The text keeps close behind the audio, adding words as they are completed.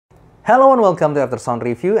Hello and welcome to Aftersound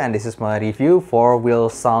Review, and this is my review for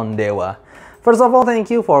Willsound Dewa. First of all, thank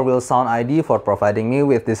you for Willsound ID for providing me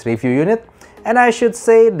with this review unit. And I should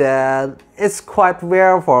say that it's quite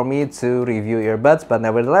rare for me to review earbuds, but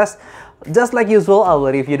nevertheless, just like usual, I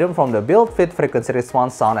will review them from the build, fit, frequency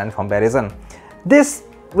response, sound, and comparison. This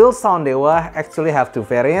Willsound Dewa actually have two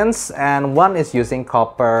variants, and one is using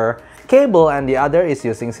copper cable and the other is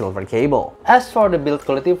using silver cable. As for the build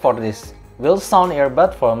quality for this Willsound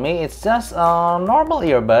earbud, for me it's just a normal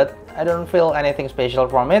earbud. I don't feel anything special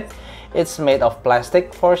from it. It's made of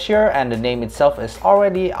plastic for sure, and the name itself is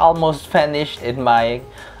already almost vanished in my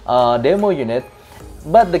demo unit.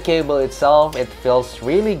 But the cable itself, it feels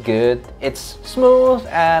really good. It's smooth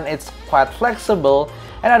and it's quite flexible,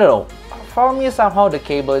 and I don't know, for me somehow the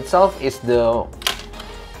cable itself is the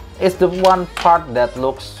one part that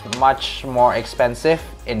looks much more expensive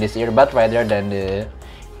in this earbud rather than the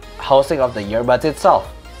housing of the earbuds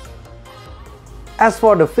itself. As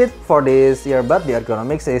for the fit for this earbud, the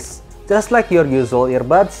ergonomics is just like your usual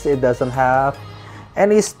earbuds. It doesn't have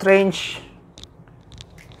any strange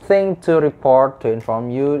thing to report to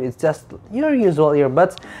inform you. It's just your usual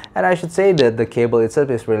earbuds, and I should say that the cable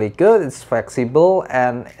itself is really good. It's flexible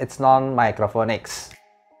and it's non-microphonics.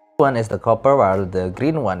 One is the copper while the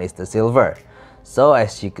green one is the silver. So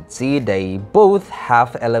as you could see, they both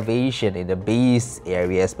have elevation in the bass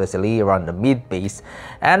area, especially around the mid bass.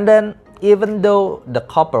 And then even though the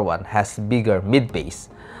copper one has bigger mid bass,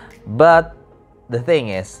 but the thing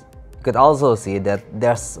is, you could also see that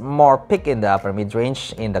there's more pick in the upper mid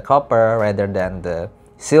range in the copper rather than the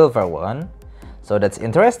silver one. So that's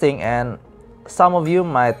interesting, and some of you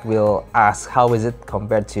might will ask, how is it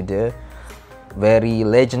compared to the very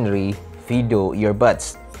legendary Video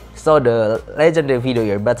earbuds? So the legendary Video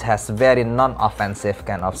earbuds has very non-offensive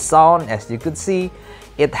kind of sound. As you could see,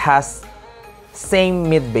 it has same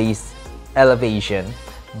mid-bass elevation,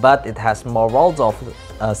 but it has more rolls of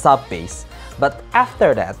sub-bass. But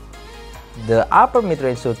after that, the upper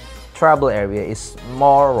mid-range to treble area is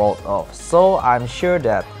more rolled off. So I'm sure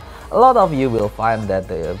that a lot of you will find that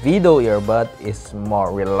the Video earbud is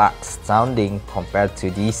more relaxed sounding compared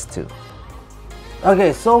to these two.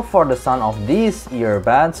 Okay, so for the sound of these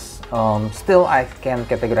earbuds, still I can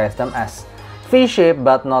categorize them as V-shape,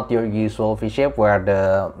 but not your usual V-shape where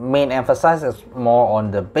the main emphasis is more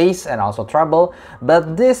on the bass and also treble.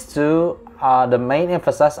 But these two, the main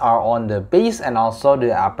emphasis are on the bass and also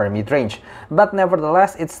the upper mid-range. But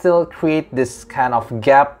nevertheless, it still creates this kind of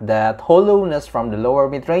gap, that hollowness from the lower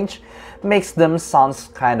mid-range makes them sound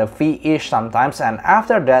kind of V-ish sometimes, and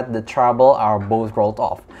after that the treble are both rolled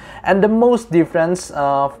off. And the most difference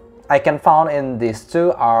I can found in these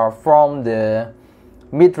two are from the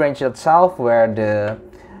mid-range itself, where the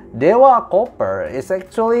Dewa copper is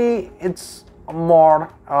actually, it's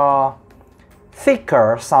more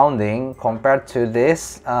thicker sounding compared to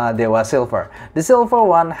this Dewa silver. The silver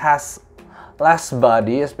one has less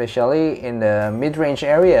body, especially in the mid-range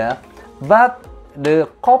area, but the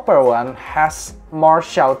copper one has more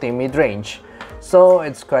shouty mid-range. So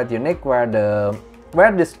it's quite unique, where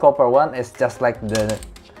this copper one is just like the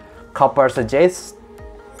copper suggests.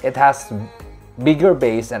 It has bigger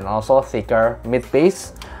bass and also thicker mid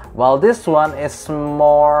bass, while this one is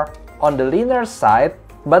more on the leaner side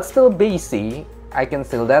but still bassy. I can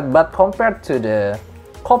feel that, but compared to the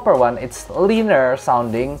copper one, it's leaner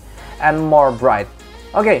sounding and more bright.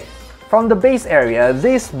 Okay, from the bass area,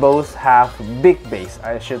 these both have big bass,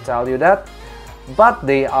 I should tell you that, but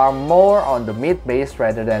they are more on the mid bass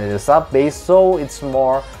rather than the sub bass, so it's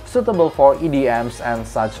more suitable for EDMs and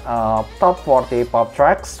such top 40 pop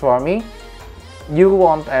tracks. For me, you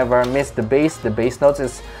won't ever miss the bass. The bass notes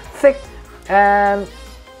is thick and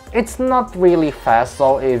it's not really fast,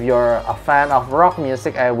 so if you're a fan of rock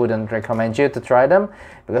music, I wouldn't recommend you to try them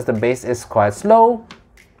because the bass is quite slow.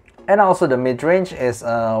 And also the mid-range is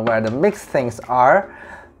where the mixed things are,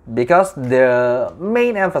 because the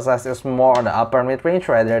main emphasis is more on the upper mid-range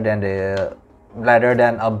rather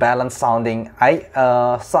than a balanced sounding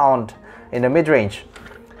sound in the mid-range.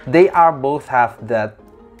 They are both have that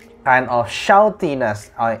kind of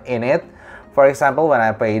shoutiness in it. For example, when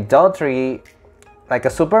I play Daughtry like a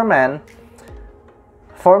Superman,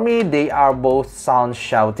 for me they are both sound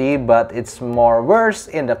shouty, but it's more worse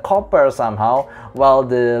in the copper somehow, while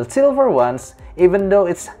the silver ones, even though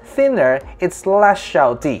it's thinner, it's less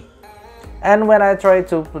shouty. And when I try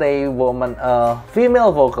to play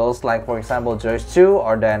female vocals, like for example Joyce Chu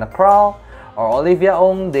or Diana Krall or Olivia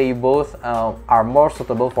Ong, they both are more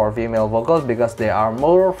suitable for female vocals because they are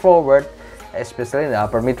more forward, especially in the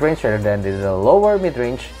upper mid-range rather than in the lower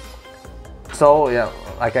mid-range. So yeah,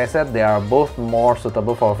 like I said, they are both more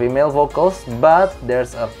suitable for female vocals, but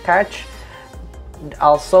there's a catch.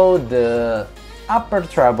 Also, the upper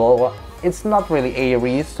treble, it's not really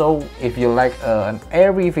airy, so if you like an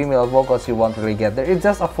airy female vocals, you won't really get there. It's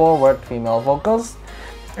just a forward female vocals.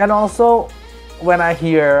 And also, when I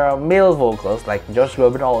hear male vocals like Josh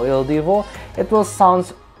Groban or Il Divo, it will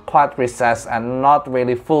sound quite recessed and not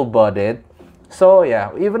really full-bodied. So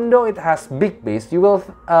yeah, even though it has big bass, you will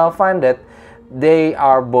find that they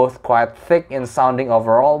are both quite thick in sounding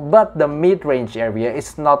overall, but the mid-range area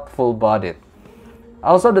is not full-bodied.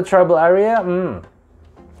 Also, the treble area,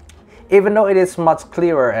 even though it is much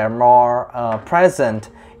clearer and more present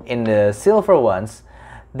in the silver ones,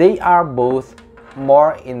 they are both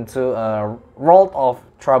more into a rolled off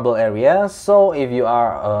treble area. So if you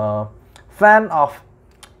are a fan of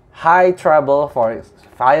high treble for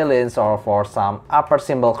violins or for some upper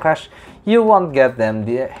cymbal crash, you won't get them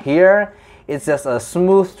here. It's just a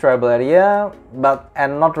smooth treble area,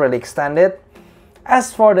 and not really extended.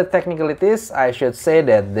 As for the technicalities, I should say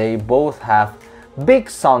that they both have big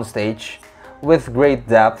soundstage with great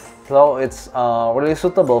depth, so it's really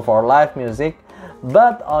suitable for live music.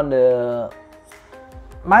 But on the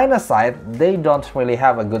minus side, they don't really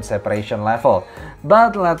have a good separation level.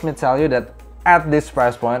 But let me tell you that at this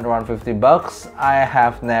price point, around 50 bucks, I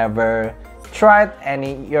have never tried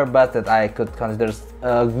any earbud that I could consider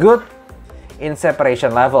good in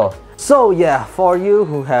separation level. So yeah, for you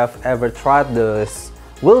who have ever tried this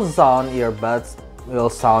Willsound earbuds,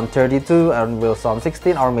 Willsound 32 and Willsound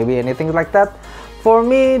 16 or maybe anything like that, for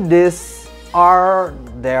me these are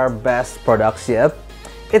their best products yet.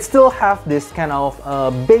 It still have this kind of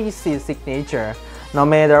bassy signature no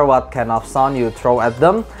matter what kind of sound you throw at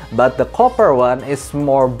them, but the copper one is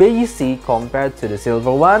more bassy compared to the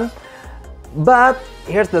silver one. But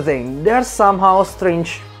here's the thing, there's somehow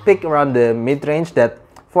strange pick around the mid-range that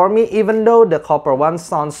for me, even though the copper one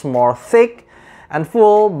sounds more thick and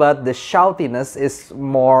full, but the shoutiness is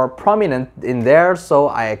more prominent in there, so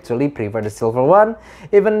I actually prefer the silver one,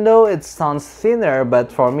 even though it sounds thinner.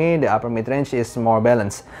 But for me, the upper mid-range is more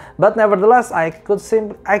balanced. But nevertheless, I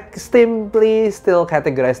simply still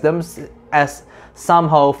categorize them as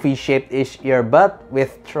somehow V-shaped-ish earbud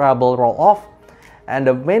with treble roll-off, and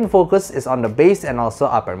the main focus is on the bass and also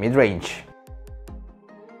upper mid-range.